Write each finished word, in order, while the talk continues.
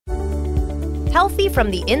Healthy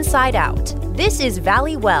from the inside out. This is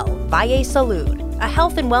Valley Well Valle Salud, a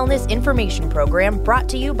health and wellness information program brought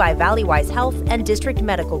to you by Valleywise Health and District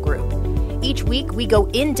Medical Group. Each week, we go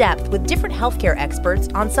in-depth with different healthcare experts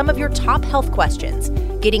on some of your top health questions,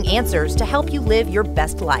 getting answers to help you live your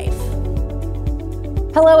best life.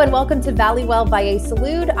 Hello and welcome to Valley Well Valle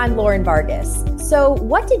Salud. I'm Lauren Vargas. So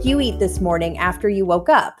what did you eat this morning after you woke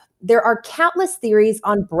up? There are countless theories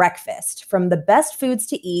on breakfast, from the best foods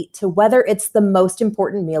to eat to whether it's the most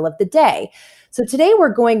important meal of the day. So today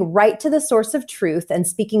we're going right to the source of truth and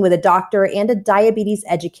speaking with a doctor and a diabetes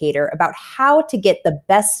educator about how to get the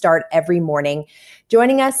best start every morning.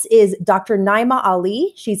 Joining us is Dr. Naima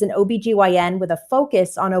Ali. She's an OBGYN with a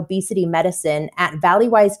focus on obesity medicine at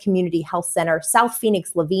Valleywise Community Health Center, South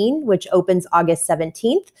Phoenix Levine, which opens August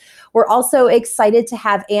 17th. We're also excited to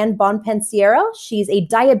have Anne Bonpensiero. She's a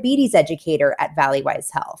diabetes educator at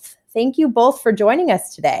Valleywise Health. Thank you both for joining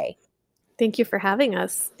us today. Thank you for having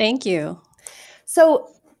us. Thank you. So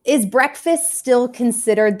is breakfast still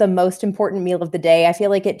considered the most important meal of the day? I feel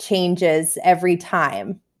like it changes every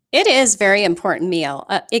time. It is a very important meal.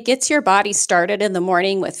 It gets your body started in the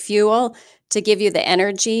morning with fuel to give you the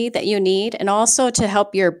energy that you need, and also to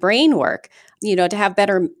help your brain work, to have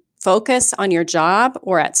better focus on your job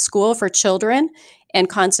or at school for children and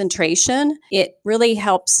concentration. It really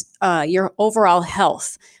helps your overall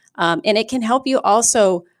health. And it can help you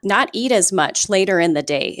also not eat as much later in the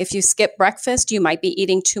day. If you skip breakfast, you might be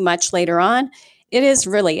eating too much later on. It is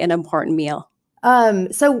really an important meal.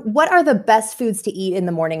 So what are the best foods to eat in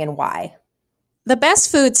the morning and why? The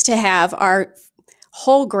best foods to have are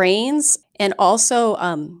whole grains and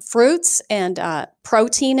also fruits, and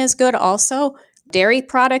protein is good also. Dairy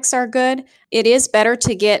products are good. It is better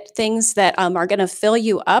to get things that are going to fill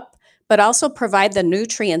you up, but also provide the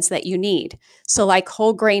nutrients that you need. So like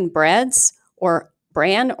whole grain breads or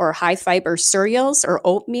bran or high fiber cereals or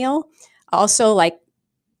oatmeal. Also like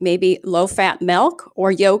maybe low fat milk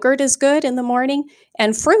or yogurt is good in the morning.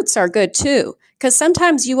 And fruits are good too, because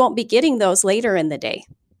sometimes you won't be getting those later in the day.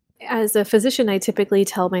 As a physician, I typically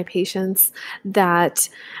tell my patients that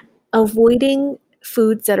avoiding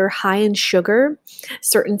foods that are high in sugar,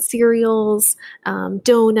 certain cereals,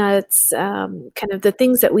 donuts, kind of the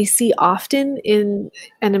things that we see often in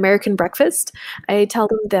an American breakfast, I tell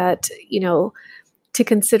them that, to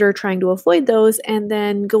consider trying to avoid those and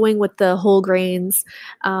then going with the whole grains,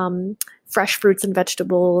 fresh fruits and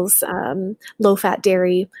vegetables, low-fat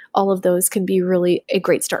dairy. All of those can be really a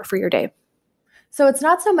great start for your day. So it's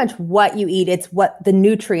not so much what you eat, it's what the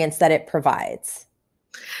nutrients that it provides.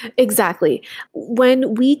 Exactly.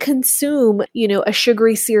 When we consume, a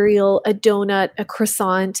sugary cereal, a donut, a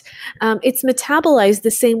croissant, it's metabolized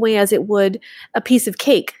the same way as it would a piece of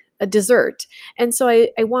cake, a dessert. And so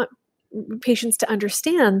I want patients to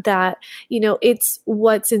understand that, it's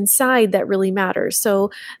what's inside that really matters.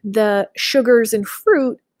 So the sugars in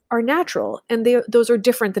fruit are natural, and those are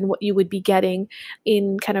different than what you would be getting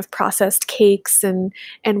in kind of processed cakes and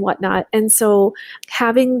whatnot. And so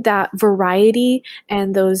having that variety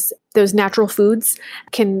and those natural foods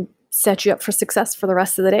can set you up for success for the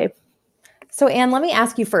rest of the day. So Anne, let me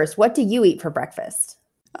ask you first, what do you eat for breakfast?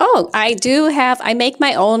 Oh, I make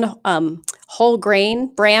my own whole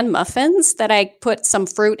grain bran muffins that I put some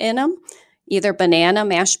fruit in them, either banana,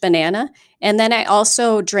 mashed banana. And then I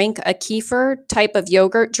also drink a kefir type of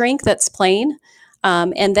yogurt drink that's plain.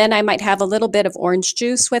 And then I might have a little bit of orange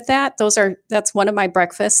juice with that. That's one of my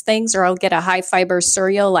breakfast things. Or I'll get a high fiber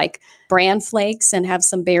cereal like bran flakes and have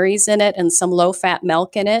some berries in it and some low fat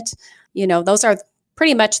milk in it. Those are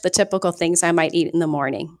pretty much the typical things I might eat in the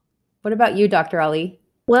morning. What about you, Dr. Ali?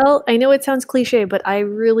 Well, I know it sounds cliche, but I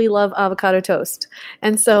really love avocado toast.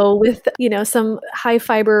 And so with, some high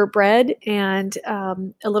fiber bread and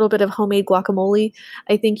a little bit of homemade guacamole,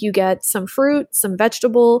 I think you get some fruit, some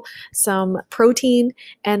vegetable, some protein,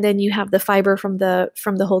 and then you have the fiber from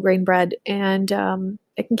the whole grain bread, and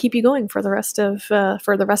it can keep you going for the rest of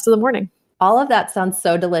the morning. All of that sounds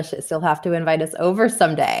so delicious. You'll have to invite us over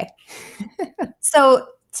someday. So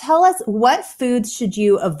tell us, what foods should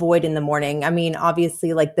you avoid in the morning? I mean,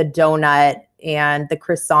 obviously, like the donut and the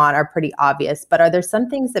croissant are pretty obvious, but are there some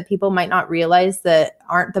things that people might not realize that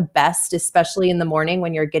aren't the best, especially in the morning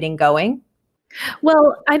when you're getting going?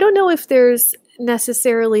 Well, I don't know if there's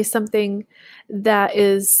necessarily something that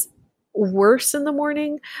is worse in the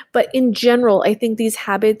morning, but in general, I think these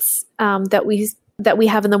habits that we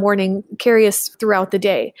have in the morning carry us throughout the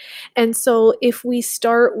day. And so if we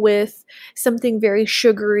start with something very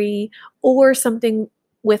sugary or something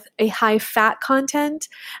with a high fat content,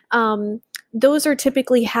 those are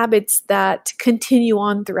typically habits that continue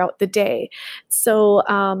on throughout the day. So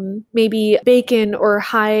maybe bacon or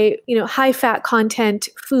high fat content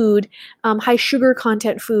food, high sugar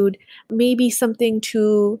content food, maybe something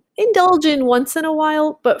to indulge in once in a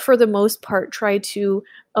while, but for the most part, try to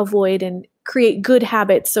avoid and create good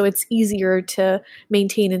habits so it's easier to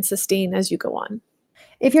maintain and sustain as you go on.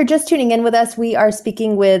 If you're just tuning in with us, we are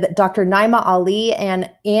speaking with Dr. Naima Ali and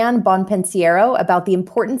Anne Bonpensiero about the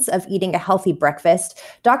importance of eating a healthy breakfast.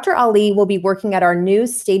 Dr. Ali will be working at our new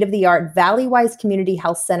state-of-the-art Valleywise Community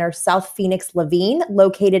Health Center, South Phoenix Levine,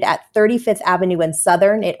 located at 35th Avenue and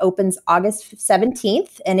Southern. It opens August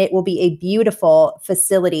 17th, and it will be a beautiful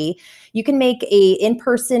facility. You can make a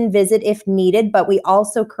in-person visit if needed, but we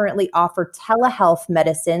also currently offer telehealth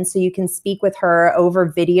medicine, so you can speak with her over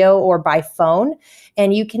video or by phone.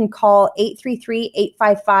 And you can call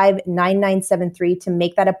 833-855-9973 to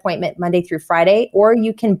make that appointment Monday through Friday, or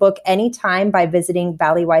you can book anytime by visiting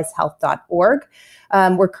valleywisehealth.org.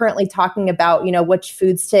 We're currently talking about, which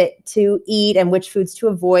foods to eat and which foods to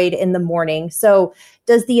avoid in the morning. So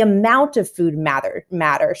does the amount of food matter?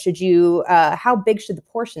 How big should the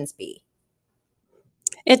portions be?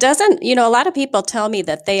 It doesn't, a lot of people tell me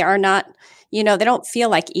that they are not, they don't feel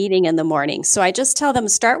like eating in the morning. So I just tell them,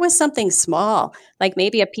 start with something small, like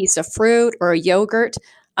maybe a piece of fruit or a yogurt,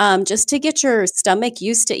 just to get your stomach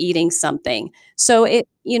used to eating something. So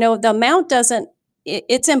the amount doesn't,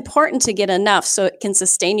 it's important to get enough so it can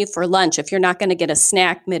sustain you for lunch if you're not going to get a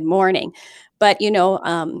snack mid-morning. But,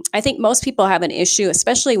 I think most people have an issue,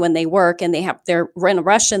 especially when they work and they're in a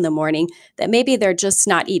rush in the morning, that maybe they're just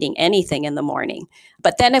not eating anything in the morning.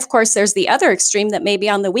 But then, of course, there's the other extreme that maybe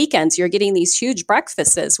on the weekends, you're getting these huge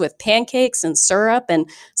breakfasts with pancakes and syrup and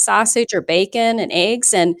sausage or bacon and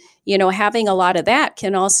eggs. And, having a lot of that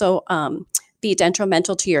can also be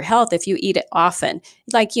detrimental to your health if you eat it often.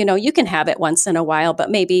 Like, you can have it once in a while,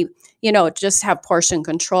 but maybe, just have portion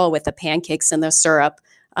control with the pancakes and the syrup.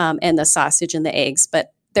 And the sausage and the eggs,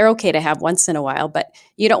 but they're okay to have once in a while. But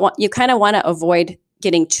you kind of want to avoid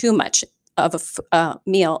getting too much of a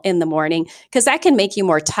meal in the morning, because that can make you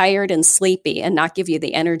more tired and sleepy and not give you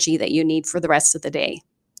the energy that you need for the rest of the day.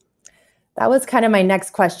 That was kind of my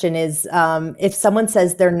next question is, if someone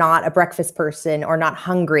says they're not a breakfast person or not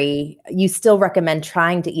hungry, you still recommend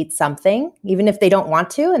trying to eat something, even if they don't want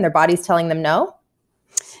to and their body's telling them no?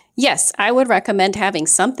 Yes, I would recommend having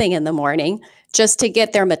something in the morning just to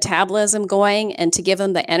get their metabolism going and to give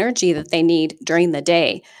them the energy that they need during the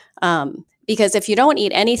day. Because if you don't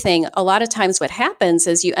eat anything, a lot of times what happens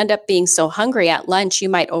is you end up being so hungry at lunch, you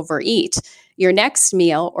might overeat your next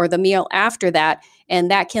meal or the meal after that. And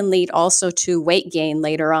that can lead also to weight gain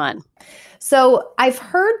later on. So I've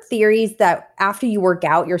heard theories that after you work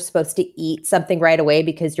out, you're supposed to eat something right away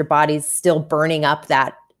because your body's still burning up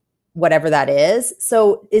that whatever that is.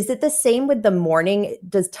 So is it the same with the morning?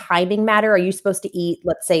 Does timing matter? Are you supposed to eat,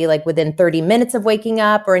 let's say, like within 30 minutes of waking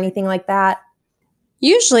up or anything like that?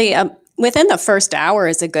 Usually within the first hour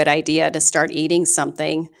is a good idea to start eating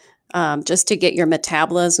something, just to get your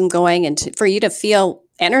metabolism going and for you to feel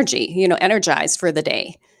energized for the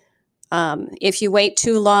day. If you wait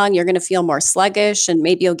too long, you're going to feel more sluggish and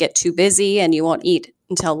maybe you'll get too busy and you won't eat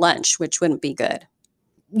until lunch, which wouldn't be good.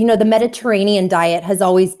 The Mediterranean diet has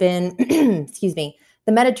always been, the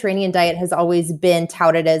Mediterranean diet has always been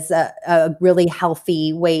touted as a really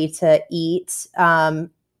healthy way to eat.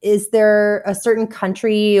 Is there a certain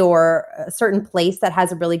country or a certain place that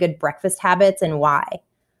has a really good breakfast habits, and why?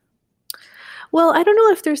 Well, I don't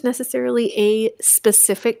know if there's necessarily a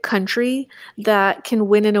specific country that can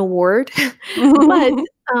win an award, but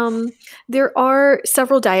there are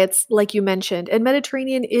several diets, like you mentioned, and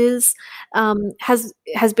Mediterranean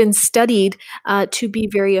has been studied to be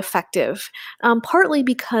very effective, partly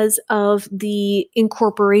because of the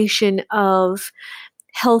incorporation of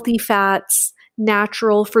healthy fats,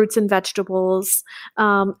 natural fruits and vegetables,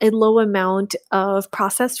 a low amount of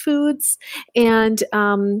processed foods, and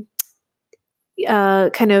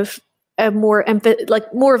kind of more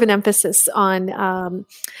of an emphasis on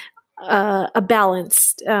a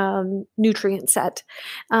balanced nutrient set.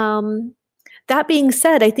 That being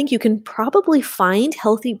said, I think you can probably find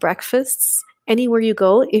healthy breakfasts anywhere you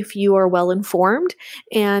go if you are well informed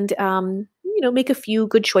and make a few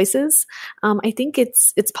good choices. I think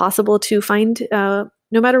it's possible to find no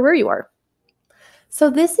matter where you are. So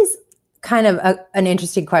this is kind of an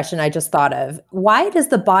interesting question I just thought of. Why does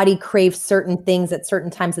the body crave certain things at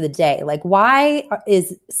certain times of the day? Like, why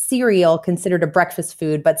is cereal considered a breakfast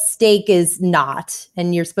food, but steak is not,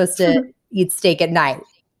 and you're supposed to eat steak at night?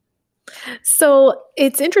 So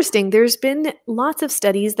it's interesting. There's been lots of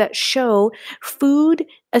studies that show food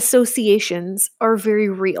associations are very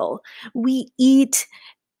real. We eat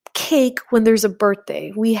cake when there's a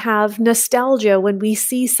birthday. We have nostalgia when we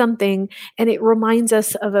see something and it reminds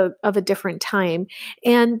us of a different time.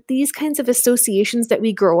 And these kinds of associations that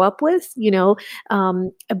we grow up with,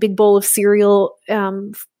 a big bowl of cereal,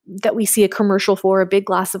 that we see a commercial for, a big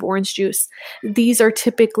glass of orange juice. These are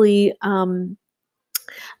typically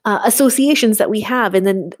associations that we have, and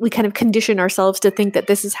then we kind of condition ourselves to think that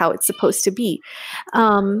this is how it's supposed to be.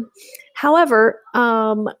 However,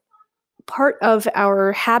 part of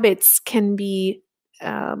our habits can be,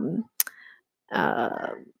 I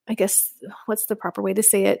guess, what's the proper way to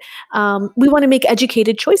say it? We want to make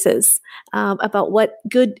educated choices about what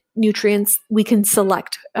good nutrients we can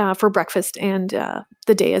select for breakfast and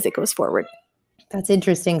the day as it goes forward. That's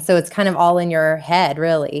interesting. So it's kind of all in your head,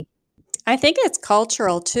 really. I think it's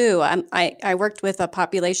cultural too. I worked with a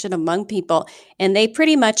population of Hmong people, and they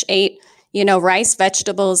pretty much ate, rice,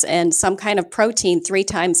 vegetables, and some kind of protein 3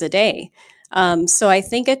 times a day. So I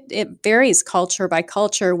think it varies culture by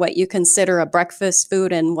culture, what you consider a breakfast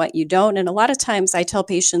food and what you don't. And a lot of times I tell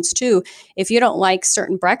patients too, if you don't like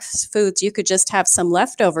certain breakfast foods, you could just have some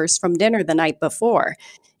leftovers from dinner the night before,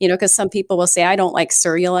 because some people will say, I don't like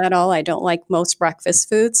cereal at all. I don't like most breakfast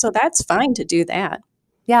foods. So that's fine to do that.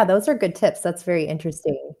 Yeah, those are good tips. That's very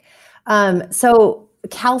interesting. So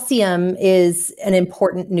calcium is an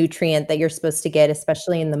important nutrient that you're supposed to get,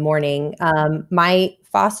 especially in the morning. My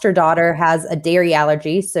foster daughter has a dairy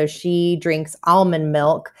allergy, so she drinks almond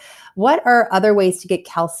milk. What are other ways to get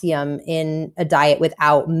calcium in a diet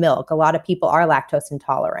without milk? A lot of people are lactose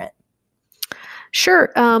intolerant.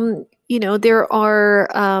 Sure.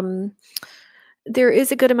 There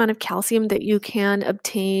is a good amount of calcium that you can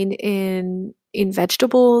obtain in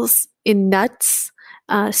vegetables, in nuts,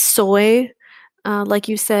 soy, like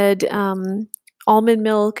you said, almond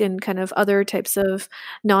milk and kind of other types of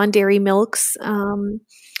non-dairy milks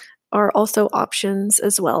are also options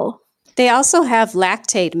as well. They also have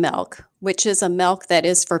lactate milk, which is a milk that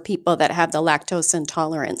is for people that have the lactose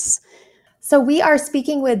intolerance. So we are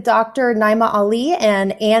speaking with Dr. Naima Ali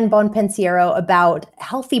and Anne Bonpensiero about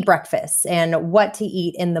healthy breakfasts and what to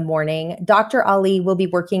eat in the morning. Dr. Ali will be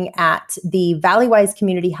working at the Valleywise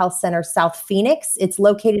Community Health Center, South Phoenix. It's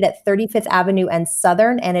located at 35th Avenue and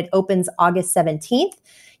Southern, and it opens August 17th.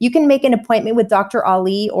 You can make an appointment with Dr.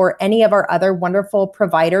 Ali or any of our other wonderful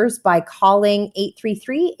providers by calling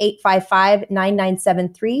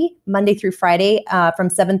 833-855-9973 Monday through Friday from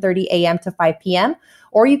 7:30 a.m. to 5 p.m.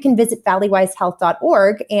 Or you can visit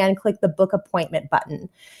valleywisehealth.org and click the book appointment button.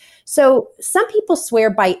 So some people swear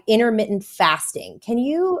by intermittent fasting. Can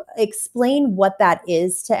you explain what that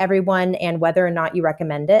is to everyone and whether or not you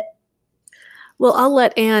recommend it? Well, I'll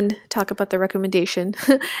let Anne talk about the recommendation.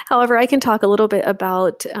 However, I can talk a little bit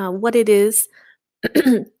about what it is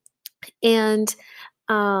and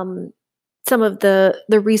some of the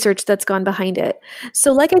research that's gone behind it.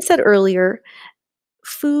 So like I said earlier,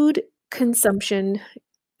 food consumption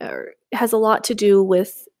has a lot to do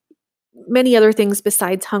with many other things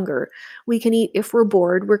besides hunger. We can eat if we're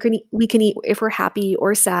bored. We can eat if we're happy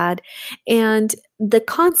or sad. And the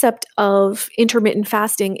concept of intermittent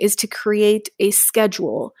fasting is to create a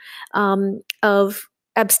schedule of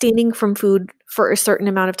abstaining from food for a certain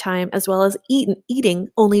amount of time, as well as eating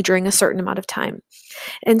only during a certain amount of time.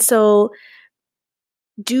 And so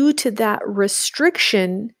due to that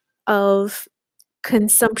restriction of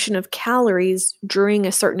consumption of calories during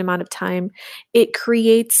a certain amount of time, it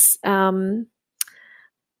creates a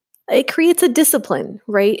discipline,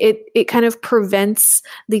 right? It kind of prevents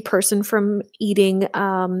the person from eating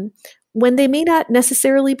when they may not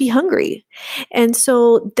necessarily be hungry. And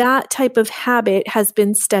so that type of habit has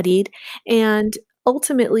been studied and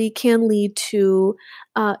ultimately can lead to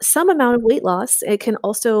some amount of weight loss. It can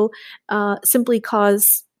also simply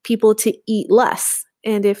cause people to eat less.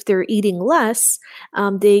 And if they're eating less,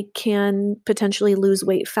 they can potentially lose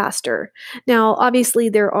weight faster. Now, obviously,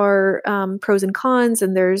 there are pros and cons,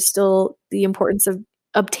 and there's still the importance of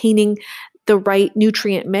obtaining the right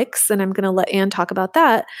nutrient mix. And I'm going to let Anne talk about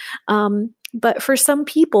that. But for some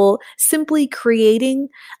people, simply creating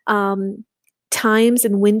times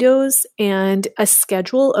and windows and a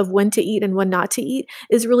schedule of when to eat and when not to eat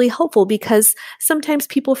is really helpful, because sometimes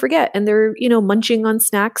people forget and they're, munching on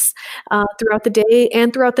snacks throughout the day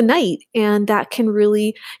and throughout the night. And that can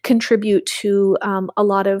really contribute to a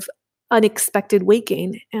lot of unexpected weight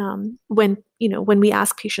gain when we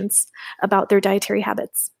ask patients about their dietary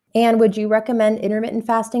habits. And would you recommend intermittent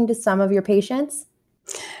fasting to some of your patients?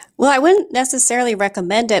 Well, I wouldn't necessarily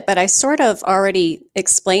recommend it, but I sort of already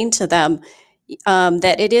explained to them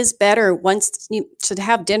that it is better once you should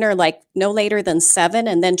have dinner like no later than 7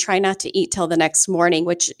 and then try not to eat till the next morning,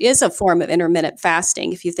 which is a form of intermittent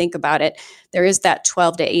fasting. If you think about it, there is that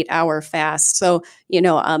 12 to 8 hour fast. So,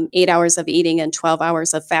 8 hours of eating and 12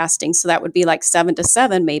 hours of fasting. So that would be like 7 to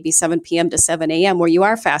 7, maybe 7 p.m. to 7 a.m. where you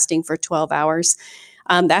are fasting for 12 hours.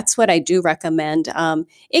 That's what I do recommend.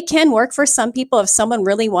 It can work for some people if someone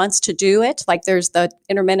really wants to do it. Like there's the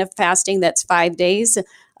intermittent fasting that's 5 days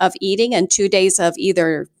of eating and 2 days of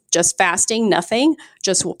either just fasting, nothing,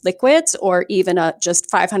 just liquids, or even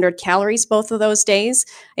just 500 calories both of those days.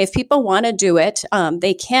 If people want to do it,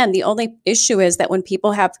 they can. The only issue is that when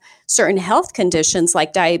people have certain health conditions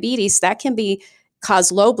like diabetes, that can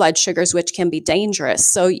cause low blood sugars, which can be dangerous.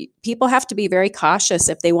 So people have to be very cautious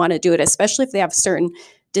if they want to do it, especially if they have certain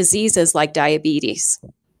diseases like diabetes.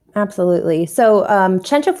 Absolutely. So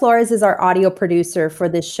Chencha Flores is our audio producer for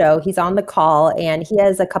this show. He's on the call and he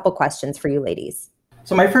has a couple questions for you ladies.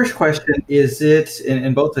 So my first question is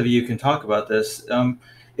and both of you can talk about this,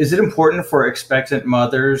 is it important for expectant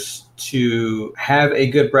mothers to have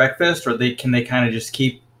a good breakfast, or can they kind of just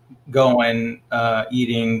keep going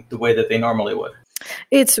eating the way that they normally would?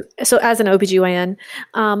 So as an OBGYN,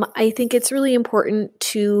 I think it's really important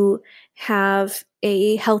to have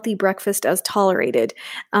a healthy breakfast as tolerated,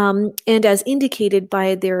 and as indicated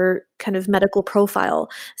by their kind of medical profile.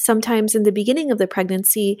 Sometimes in the beginning of the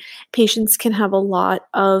pregnancy, patients can have a lot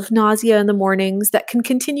of nausea in the mornings that can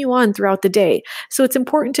continue on throughout the day. So it's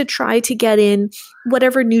important to try to get in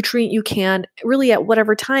whatever nutrient you can, really at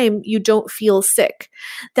whatever time you don't feel sick.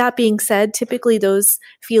 That being said, typically those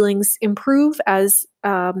feelings improve as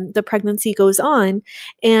the pregnancy goes on.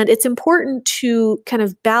 And it's important to kind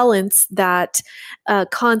of balance that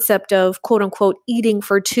concept of quote unquote eating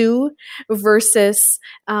for two versus,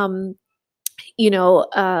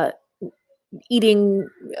 eating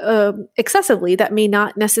excessively that may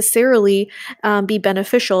not necessarily be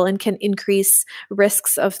beneficial and can increase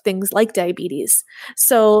risks of things like diabetes.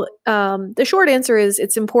 So the short answer is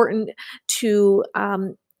it's important to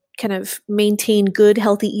kind of maintain good,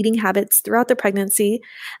 healthy eating habits throughout the pregnancy.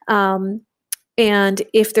 And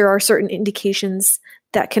if there are certain indications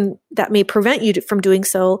that may prevent you from doing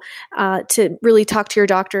so, to really talk to your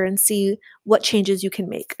doctor and see what changes you can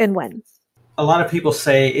make and when. A lot of people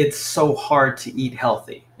say it's so hard to eat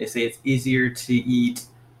healthy. They say it's easier to eat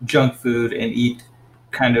junk food and eat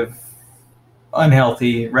kind of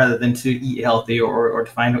unhealthy rather than to eat healthy or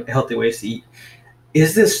to find healthy ways to eat.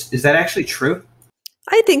 Is that actually true?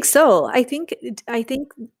 I think so. I think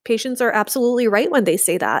patients are absolutely right when they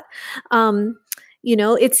say that.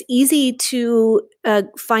 It's easy to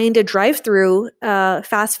find a drive-through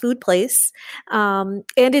fast food place, and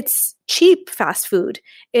it's cheap fast food,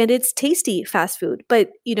 and it's tasty fast food. But,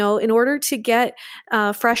 in order to get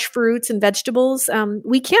fresh fruits and vegetables,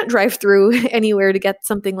 we can't drive through anywhere to get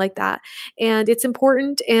something like that. And it's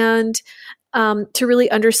important to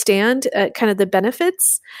really understand kind of the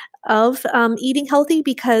benefits of eating healthy,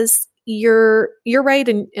 because you're right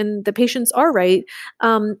and the patients are right.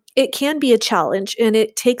 It can be a challenge, and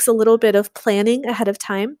it takes a little bit of planning ahead of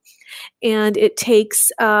time, and it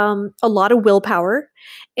takes a lot of willpower,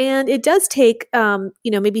 and it does take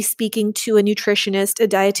maybe speaking to a nutritionist, a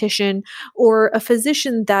dietitian, or a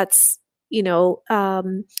physician that's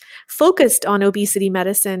focused on obesity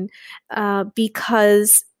medicine,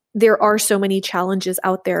 because there are so many challenges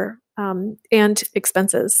out there and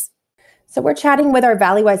expenses. So we're chatting with our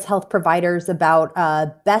Valleywise Health providers about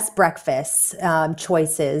best breakfast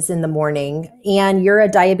choices in the morning. And you're a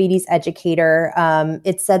diabetes educator.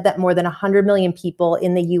 It said that more than 100 million people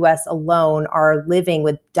in the U.S. alone are living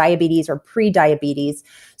with diabetes or pre-diabetes.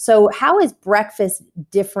 So how is breakfast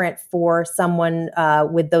different for someone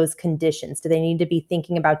with those conditions? Do they need to be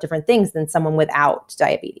thinking about different things than someone without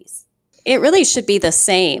diabetes? It really should be the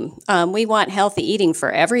same. We want healthy eating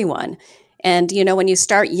for everyone. And, when you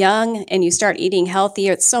start young and you start eating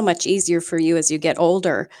healthier, it's so much easier for you as you get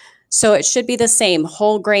older. So it should be the same.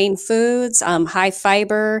 Whole grain foods, high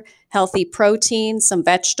fiber, healthy protein, some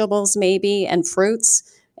vegetables maybe, and fruits,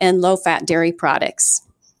 and low-fat dairy products.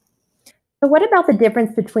 So what about the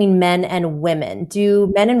difference between men and women?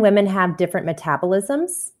 Do men and women have different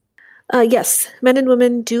metabolisms? Yes, men and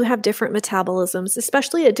women do have different metabolisms,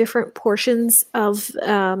 especially at different portions of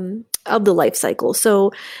the life cycle.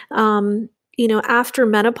 So, after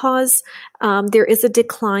menopause, there is a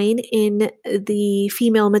decline in the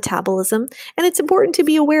female metabolism, and it's important to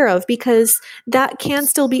be aware of, because that can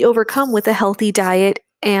still be overcome with a healthy diet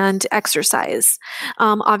and exercise.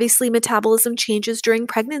 Obviously, metabolism changes during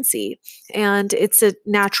pregnancy, and it's a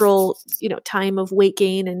natural, time of weight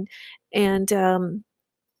gain and kind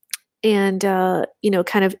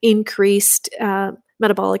of increased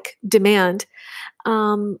metabolic demand.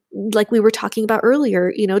 Like we were talking about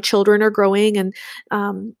earlier, children are growing and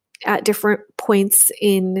at different points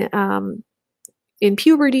in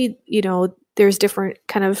puberty, there's different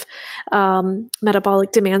kind of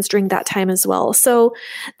metabolic demands during that time as well. So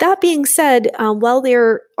that being said, while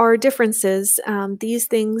there are differences, these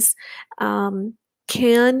things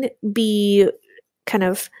can be kind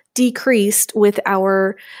of decreased with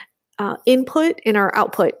our input and our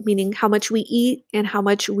output, meaning how much we eat and how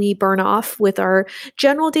much we burn off with our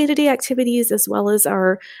general day-to-day activities, as well as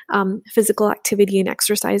our physical activity and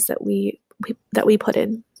exercise that we put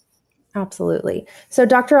in. Absolutely. So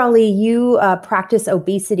Dr. Ali, you practice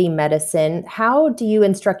obesity medicine. How do you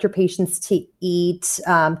instruct your patients to eat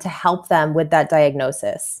to help them with that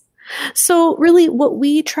diagnosis? So really what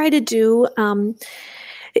we try to do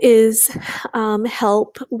is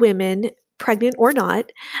help women, pregnant or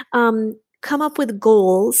not, come up with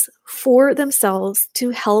goals for themselves to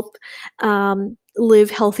help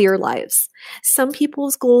live healthier lives. Some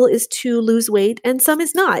people's goal is to lose weight and some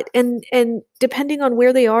is not. And depending on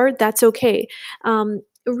where they are, that's okay.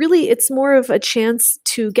 Really, it's more of a chance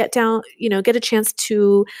to get a chance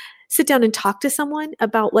to sit down and talk to someone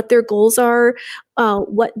about what their goals are,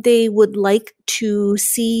 what they would like to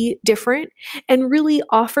see different, and really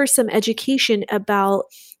offer some education about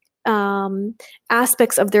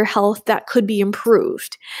aspects of their health that could be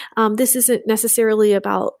improved. This isn't necessarily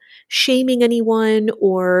about shaming anyone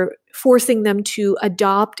or forcing them to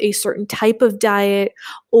adopt a certain type of diet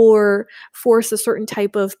or force a certain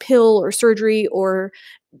type of pill or surgery or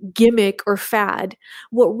gimmick or fad.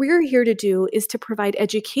 What we're here to do is to provide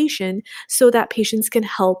education so that patients can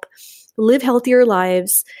help live healthier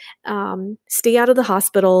lives, stay out of the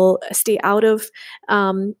hospital, stay out of,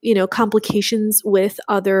 complications with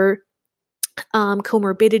other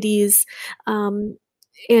comorbidities.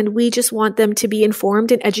 And we just want them to be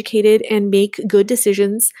informed and educated and make good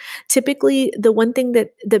decisions. Typically, the one thing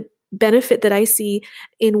the benefit that I see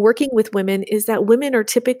in working with women is that women are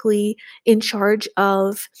typically in charge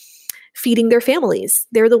of feeding their families.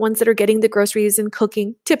 They're the ones that are getting the groceries and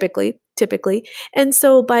cooking, typically. And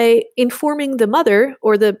so by informing the mother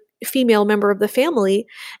or the female member of the family,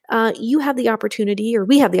 you have the opportunity, or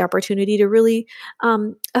we have the opportunity, to really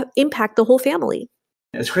impact the whole family.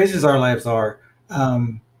 As crazy as our lives are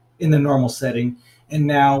in the normal setting, and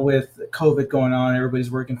now with COVID going on,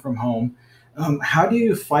 everybody's working from home, how do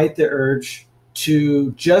you fight the urge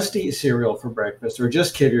to just eat cereal for breakfast, or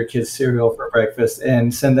just give your kids cereal for breakfast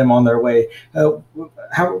and send them on their way? How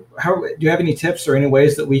do you have any tips or any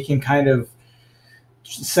ways that we can kind of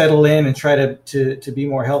settle in and try to be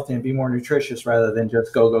more healthy and be more nutritious rather than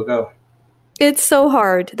just go? It's so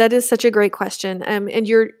hard. That is such a great question. And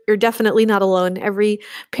you're definitely not alone. Every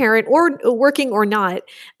parent, or working or not,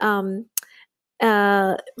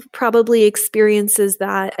 probably experiences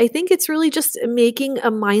that. I think it's really just making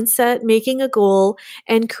a mindset, making a goal,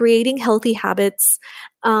 and creating healthy habits.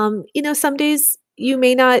 Some days you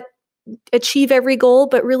may not achieve every goal,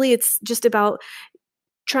 but really it's just about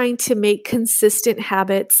trying to make consistent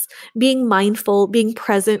habits, being mindful, being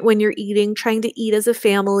present when you're eating, trying to eat as a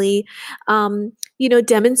family,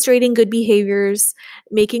 demonstrating good behaviors,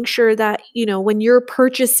 making sure that, when you're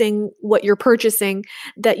purchasing what you're purchasing,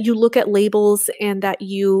 that you look at labels and that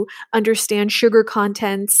you understand sugar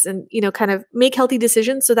contents and, kind of make healthy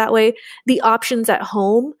decisions. So that way the options at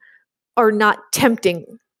home are not tempting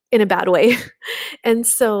in a bad way. And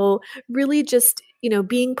so really just,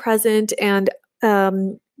 being present and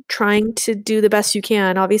trying to do the best you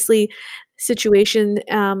can. Obviously, situations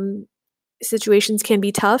can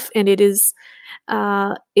be tough, and it is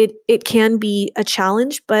it can be a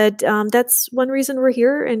challenge. But that's one reason we're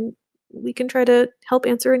here, and we can try to help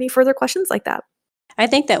answer any further questions like that. I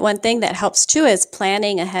think that one thing that helps too is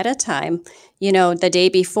planning ahead of time. The day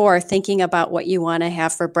before, thinking about what you want to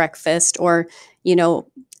have for breakfast, or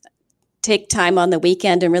take time on the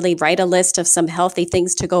weekend and really write a list of some healthy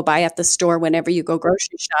things to go buy at the store whenever you go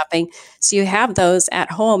grocery shopping. So you have those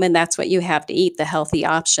at home, and that's what you have to eat, the healthy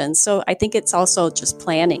options. So I think it's also just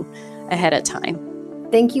planning ahead of time.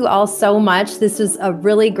 Thank you all so much. This was a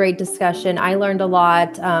really great discussion. I learned a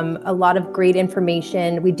lot of great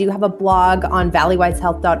information. We do have a blog on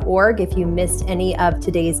valleywisehealth.org if you missed any of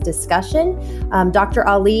today's discussion. Dr.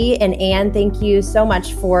 Ali and Anne, thank you so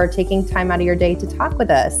much for taking time out of your day to talk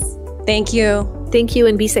with us. Thank you. Thank you,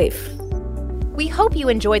 and be safe. We hope you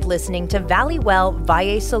enjoyed listening to Valley Well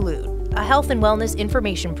Valle Salud, a health and wellness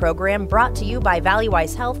information program brought to you by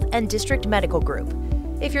Valleywise Health and District Medical Group.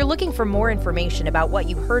 If you're looking for more information about what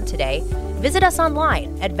you heard today, visit us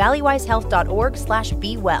online at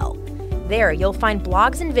valleywisehealth.org/bewell. There, you'll find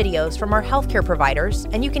blogs and videos from our healthcare providers,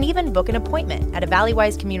 and you can even book an appointment at a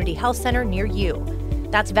Valleywise Community Health Center near you.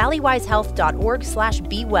 That's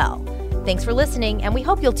valleywisehealth.org/bewell. Thanks for listening, and we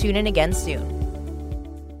hope you'll tune in again soon.